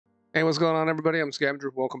Hey, what's going on, everybody? I'm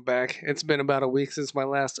Scavenger. Welcome back. It's been about a week since my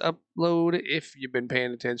last upload, if you've been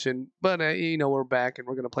paying attention. But, we're back and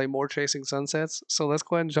we're going to play more Chasing Sunsets. So let's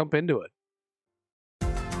go ahead and jump into it.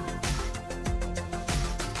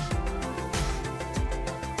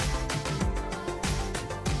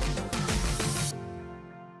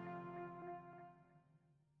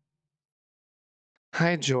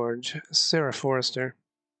 Hi, George. Sarah Forrester.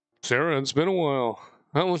 Sarah, it's been a while.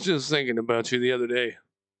 I was just thinking about you the other day.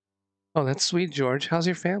 Oh, that's sweet, George. How's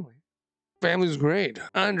your family? Family's great.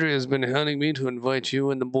 Andrea's been hunting me to invite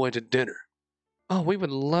you and the boy to dinner. Oh, we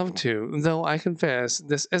would love to, though I confess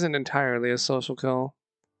this isn't entirely a social call.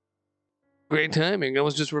 Great timing. I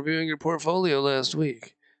was just reviewing your portfolio last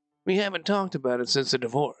week. We haven't talked about it since the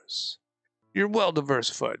divorce. You're well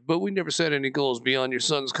diversified, but we never set any goals beyond your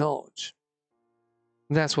son's college.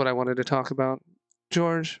 That's what I wanted to talk about.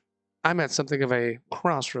 George, I'm at something of a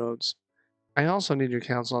crossroads. I also need your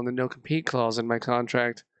counsel on the no compete clause in my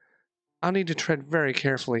contract. I'll need to tread very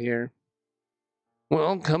carefully here.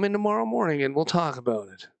 Well, come in tomorrow morning and we'll talk about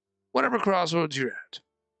it. Whatever crossroads you're at.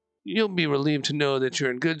 You'll be relieved to know that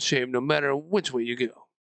you're in good shape no matter which way you go.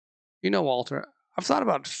 You know, Walter, I've thought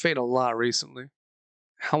about fate a lot recently.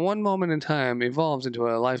 How one moment in time evolves into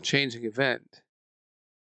a life changing event.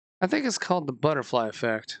 I think it's called the butterfly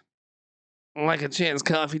effect. Like a chance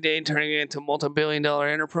coffee day turning into a multi billion-dollar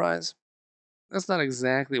enterprise? That's not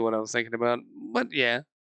exactly what I was thinking about, but yeah.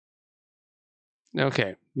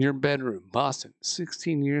 Okay, your bedroom, Boston,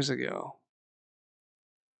 16 years ago.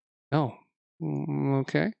 Oh,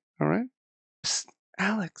 okay, all right. Psst,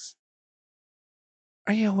 Alex,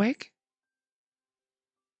 are you awake?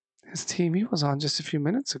 His TV was on just a few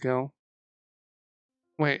minutes ago.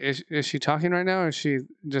 Wait, is she talking right now or is she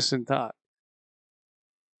just in thought?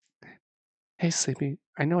 Hey, Sleepy,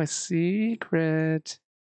 I know a secret.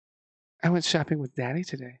 I went shopping with Daddy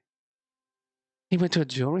today. He went to a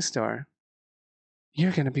jewelry store.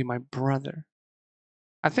 You're gonna be my brother.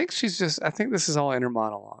 I think this is all inner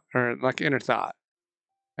monologue, or like inner thought,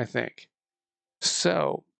 I think.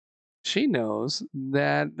 So, she knows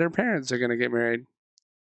that their parents are gonna get married.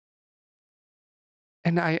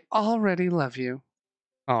 And I already love you.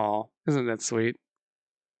 Oh, isn't that sweet?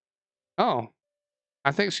 Oh,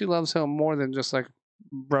 I think she loves him more than just like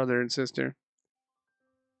brother and sister.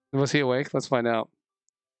 Was he awake? Let's find out.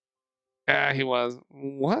 Yeah, he was.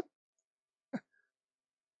 What?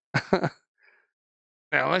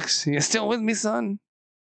 Alex, you still with me, son?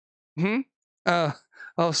 Hmm? Uh,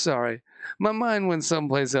 oh, sorry. My mind went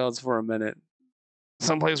someplace else for a minute.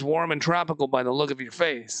 Someplace warm and tropical by the look of your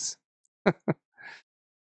face.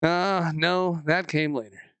 No, that came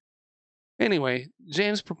later. Anyway,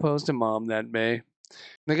 James proposed to Mom that May.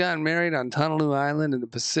 They got married on Honolulu Island in the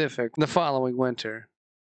Pacific the following winter.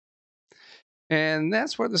 And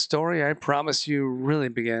that's where the story I promise you really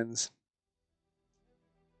begins.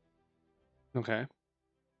 Okay.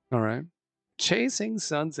 All right. Chasing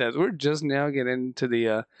Sunsets. We're just now getting into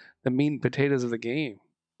the meat and potatoes of the game.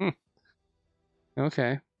 Hmm.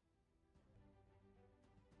 Okay.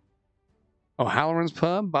 O'Halloran's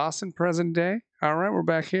Pub, Boston, present day. All right, we're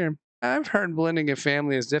back here. I've heard blending a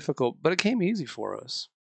family is difficult, but it came easy for us.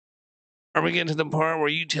 Are we getting to the part where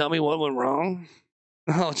you tell me what went wrong?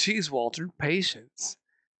 Oh, geez, Walter, patience.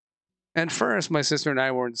 At first, my sister and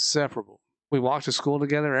I were inseparable. We walked to school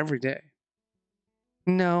together every day.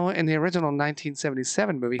 No, in the original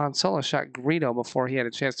 1977 movie, Han Solo shot Greedo before he had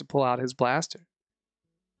a chance to pull out his blaster.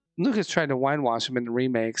 Lucas tried to whitewash him in the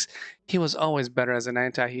remakes. He was always better as an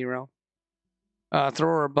anti hero. Throw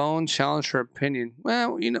her a bone, challenge her opinion.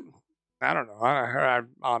 Well, I don't know. I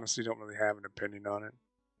honestly don't really have an opinion on it.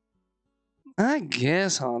 I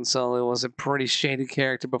guess Han Solo was a pretty shady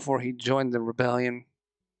character before he joined the rebellion.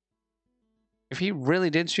 If he really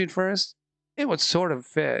did shoot first, it would sort of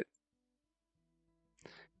fit.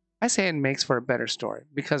 I say it makes for a better story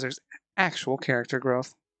because there's actual character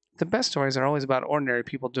growth. The best stories are always about ordinary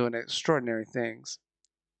people doing extraordinary things.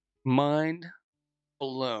 Mind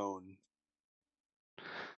blown.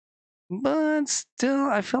 But still,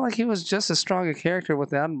 I feel like he was just as strong a character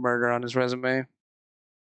without murder on his resume.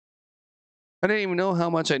 I didn't even know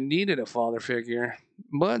how much I needed a father figure,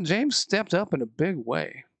 but James stepped up in a big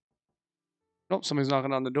way. Oh, somebody's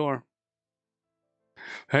knocking on the door.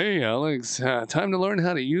 Hey, Alex, time to learn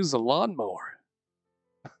how to use a lawnmower.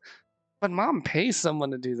 But Mom pays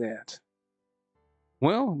someone to do that.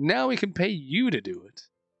 Well, now we can pay you to do it.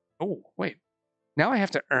 Oh, wait. Now I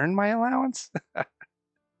have to earn my allowance?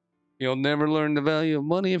 You'll never learn the value of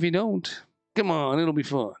money if you don't. Come on, it'll be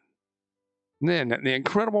fun. Then the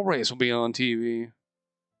incredible race will be on TV.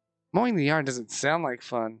 Mowing the yard doesn't sound like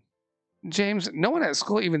fun. James, no one at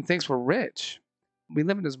school even thinks we're rich. We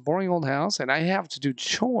live in this boring old house, and I have to do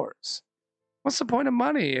chores. What's the point of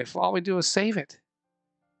money if all we do is save it?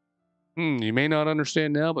 You may not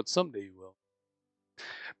understand now, but someday you will.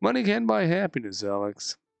 Money can buy happiness,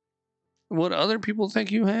 Alex. What other people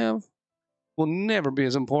think you have will never be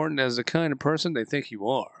as important as the kind of person they think you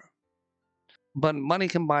are. But money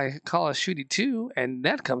can buy Call of Duty too, and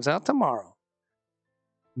that comes out tomorrow.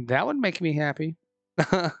 That would make me happy.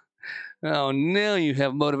 Oh, now you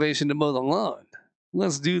have motivation to mow the lawn.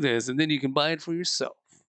 Let's do this, and then you can buy it for yourself.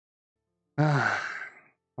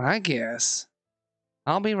 I guess.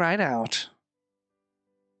 I'll be right out.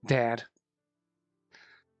 Dad.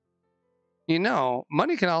 You know,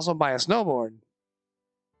 money can also buy a snowboard,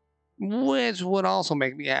 which would also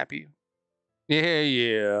make me happy.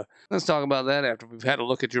 Yeah. Let's talk about that after we've had a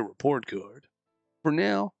look at your report card. For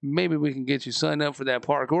now, maybe we can get you signed up for that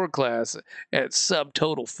parkour class at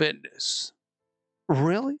Subtotal Fitness.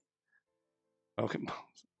 Really? Okay.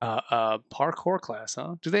 Parkour class,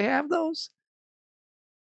 huh? Do they have those?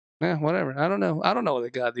 Yeah, whatever. I don't know. I don't know what they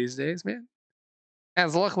got these days, man.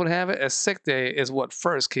 As luck would have it, a sick day is what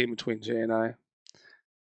first came between Jay and I.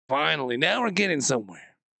 Finally, now we're getting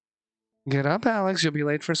somewhere. Get up, Alex. You'll be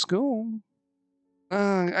late for school.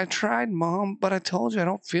 I tried, Mom, but I told you I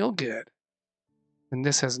don't feel good. And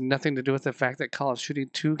this has nothing to do with the fact that Call of Duty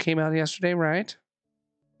 2 came out yesterday, right?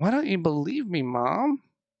 Why don't you believe me, Mom?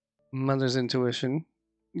 Mother's intuition.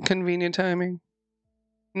 Convenient timing.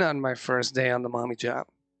 Not my first day on the mommy job.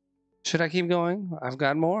 Should I keep going? I've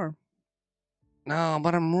got more. No,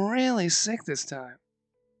 but I'm really sick this time.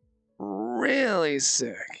 Really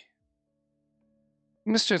sick.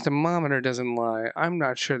 Mr. Thermometer doesn't lie. I'm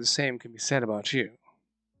not sure the same can be said about you.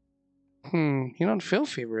 You don't feel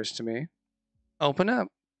feverish to me. Open up.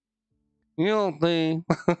 You'll think.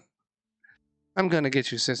 I'm gonna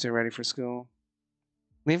get your sister ready for school.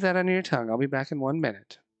 Leave that under your tongue. I'll be back in 1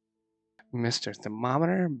 minute. Mr.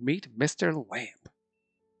 Thermometer, meet Mr. Lamp.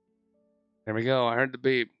 There we go. I heard the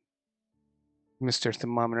beep. Mr.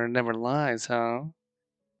 Thermometer never lies, huh?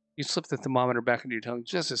 You slip the thermometer back into your tongue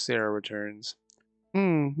just as Sarah returns.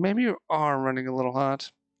 Maybe you are running a little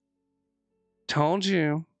hot. Told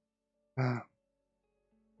you.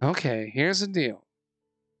 Okay, here's the deal.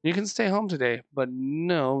 You can stay home today, but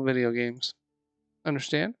no video games.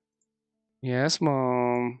 Understand? Yes,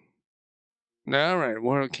 Mom. Alright,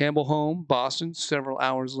 we're at Campbell home, Boston, several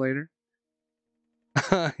hours later.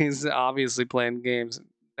 He's obviously playing games.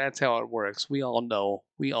 That's how it works. We all know.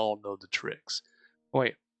 We all know the tricks.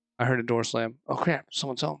 Wait, I heard a door slam. Oh crap,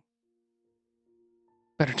 someone's home.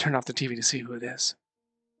 Better turn off the TV to see who it is.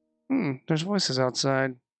 There's voices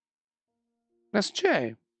outside. That's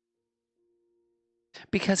Jay.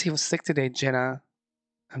 Because he was sick today, Jenna.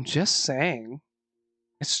 I'm just saying.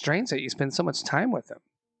 It's strange that you spend so much time with him.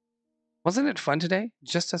 Wasn't it fun today?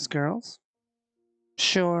 Just us girls?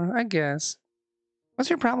 Sure, I guess. What's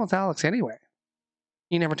your problem with Alex anyway?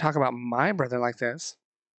 You never talk about my brother like this.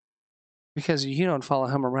 Because you don't follow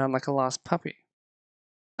him around like a lost puppy.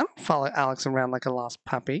 I don't follow Alex around like a lost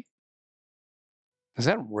puppy. Is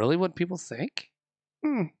that really what people think?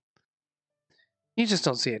 You just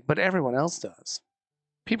don't see it, but everyone else does.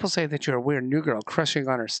 People say that you're a weird new girl crushing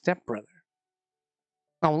on her stepbrother.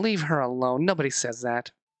 Oh, leave her alone. Nobody says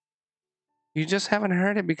that. You just haven't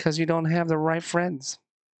heard it because you don't have the right friends.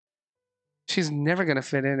 She's never going to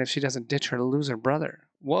fit in if she doesn't ditch her loser brother.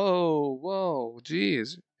 Whoa,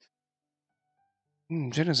 jeez.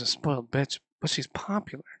 Jenna's a spoiled bitch, but she's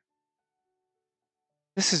popular.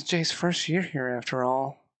 This is Jay's first year here after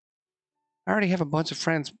all. I already have a bunch of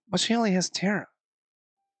friends, but she only has Tara.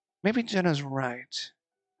 Maybe Jenna's right.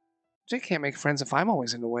 Jay can't make friends if I'm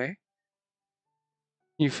always in the way.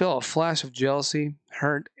 You feel a flash of jealousy,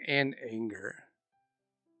 hurt, and anger.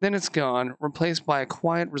 Then it's gone, replaced by a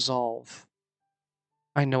quiet resolve.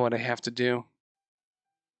 I know what I have to do.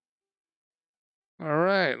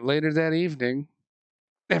 Alright, later that evening.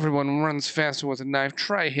 Everyone runs faster with a knife.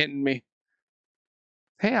 Try hitting me.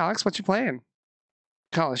 Hey Alex, what you playing?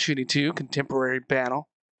 Call of Duty 2, Contemporary Battle.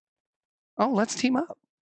 Oh, let's team up.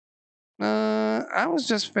 I was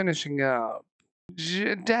just finishing up.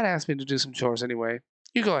 Dad asked me to do some chores anyway.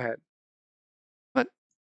 You go ahead. But,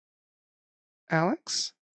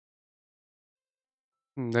 Alex?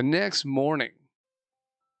 The next morning.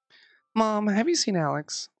 Mom, have you seen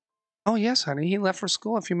Alex? Oh, yes, honey. He left for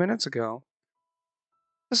school a few minutes ago.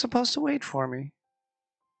 He's supposed to wait for me.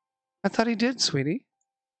 I thought he did, sweetie.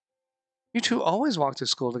 You two always walk to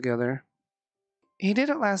school together. He did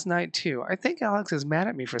it last night, too. I think Alex is mad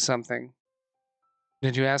at me for something.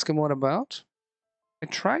 Did you ask him what about? I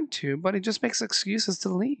tried to, but he just makes excuses to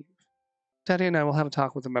leave. Daddy and I will have a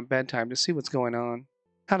talk with him at bedtime to see what's going on.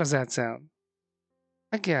 How does that sound?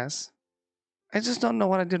 I guess. I just don't know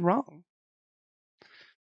what I did wrong.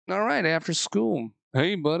 All right, after school.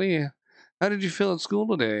 Hey, buddy. How did you feel at school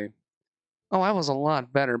today? Oh, I was a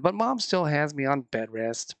lot better, but Mom still has me on bed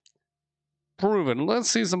rest. Proven. Let's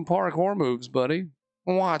see some parkour moves, buddy.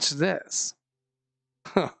 Watch this.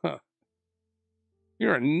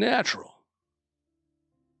 You're a natural.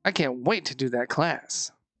 I can't wait to do that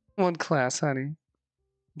class. What class, honey?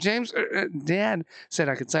 James, Dad said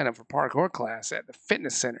I could sign up for parkour class at the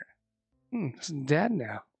fitness center. It's Dad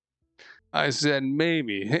now. I said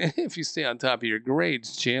maybe, if you stay on top of your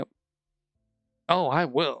grades, champ. Oh, I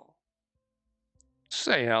will.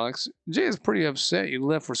 Say, Alex, Jay is pretty upset you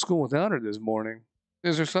left for school without her this morning.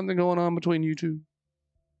 Is there something going on between you two?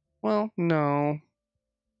 Well, no.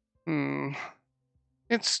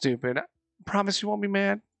 It's stupid. Promise you won't be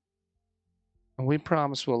mad? We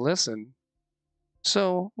promise we'll listen.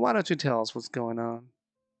 So, why don't you tell us what's going on?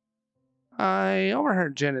 I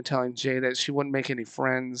overheard Jenna telling Jay that she wouldn't make any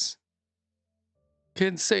friends.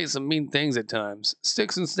 Kids say some mean things at times.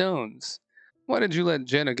 Sticks and stones. Why did you let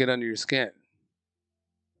Jenna get under your skin?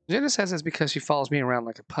 Jenna says it's because she follows me around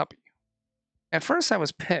like a puppy. At first I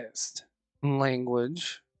was pissed.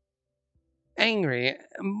 Language. Angry.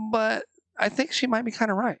 But I think she might be kind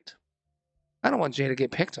of right. I don't want Jay to get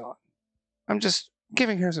picked on. I'm just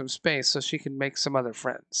giving her some space so she can make some other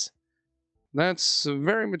friends. That's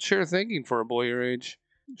very mature thinking for a boy your age.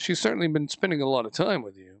 She's certainly been spending a lot of time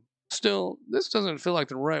with you. Still, this doesn't feel like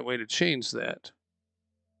the right way to change that.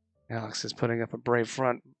 Alex is putting up a brave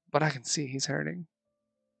front, but I can see he's hurting.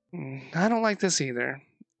 I don't like this either.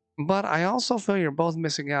 But I also feel you're both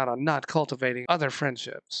missing out on not cultivating other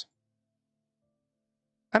friendships.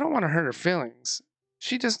 I don't want to hurt her feelings.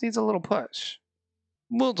 She just needs a little push.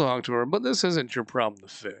 We'll talk to her, but this isn't your problem to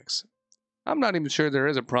fix. I'm not even sure there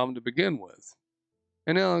is a problem to begin with.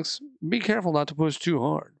 And Alex, be careful not to push too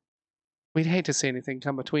hard. We'd hate to see anything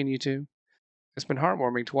come between you two. It's been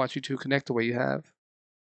heartwarming to watch you two connect the way you have.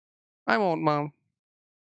 I won't, Mom.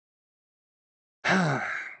 I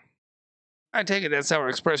take it that's our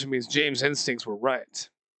expression means James' instincts were right.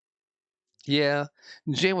 Yeah,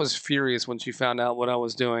 Jay was furious when she found out what I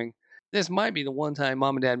was doing. This might be the one time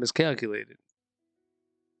Mom and Dad miscalculated.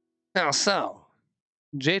 How so?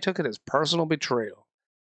 Jay took it as personal betrayal.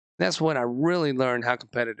 That's when I really learned how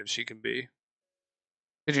competitive she can be.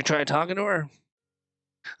 Did you try talking to her?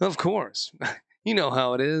 Of course. You know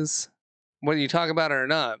how it is. Whether you talk about it or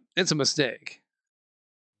not, it's a mistake.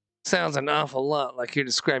 Sounds an awful lot like you're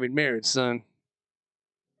describing marriage, son.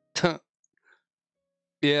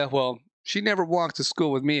 Yeah, well, she never walked to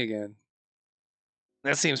school with me again.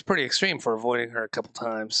 That seems pretty extreme for avoiding her a couple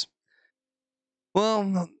times.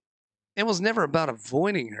 Well, it was never about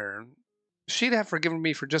avoiding her. She'd have forgiven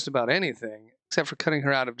me for just about anything, except for cutting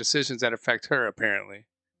her out of decisions that affect her, apparently.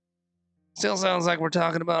 Still sounds like we're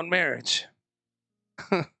talking about marriage.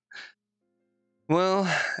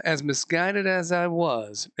 Well, as misguided as I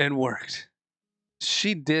was, it worked.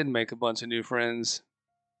 She did make a bunch of new friends.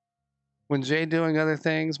 When Jay doing other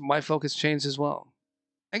things, my focus changed as well.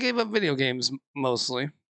 I gave up video games mostly.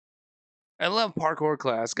 I love parkour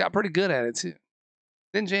class, got pretty good at it too.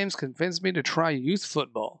 Then James convinced me to try youth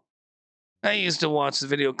football. I used to watch the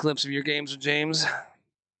video clips of your games with James.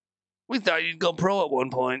 We thought you'd go pro at one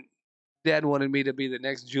point. Dad wanted me to be the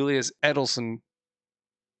next Julius Edelson.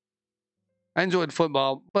 I enjoyed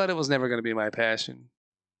football, but it was never going to be my passion.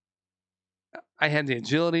 I had the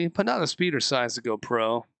agility, but not the speed or size to go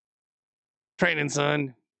pro. Training,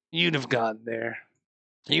 son, you'd have gotten there.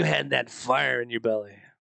 You had that fire in your belly.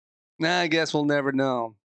 I guess we'll never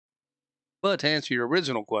know. But to answer your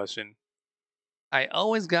original question, I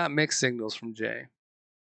always got mixed signals from Jay.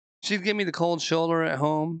 She'd give me the cold shoulder at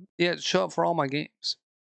home, yet show up for all my games.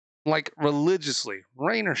 Like religiously,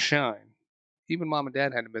 rain or shine. Even Mom and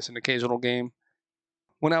Dad had to miss an occasional game.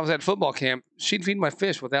 When I was at football camp, she'd feed my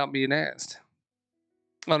fish without being asked.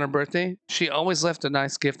 On her birthday, she always left a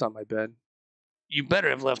nice gift on my bed. You better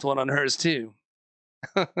have left one on hers too.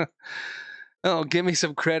 Oh, give me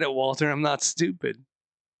some credit, Walter. I'm not stupid.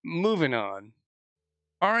 Moving on.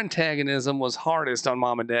 Our antagonism was hardest on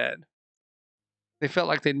Mom and Dad. They felt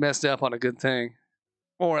like they'd messed up on a good thing.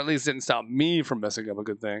 Or at least didn't stop me from messing up a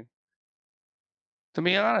good thing. To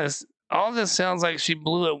be honest, all this sounds like she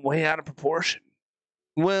blew it way out of proportion.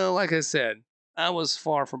 Well, like I said, I was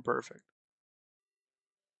far from perfect.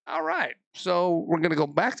 All right, so we're going to go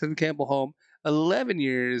back to the Campbell home 11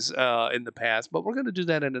 years in the past, but we're going to do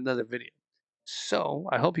that in another video. So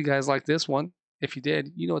I hope you guys liked this one. If you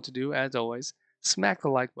did, you know what to do, as always. Smack the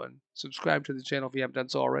like button. Subscribe to the channel if you haven't done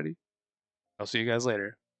so already. I'll see you guys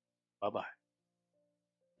later. Bye bye.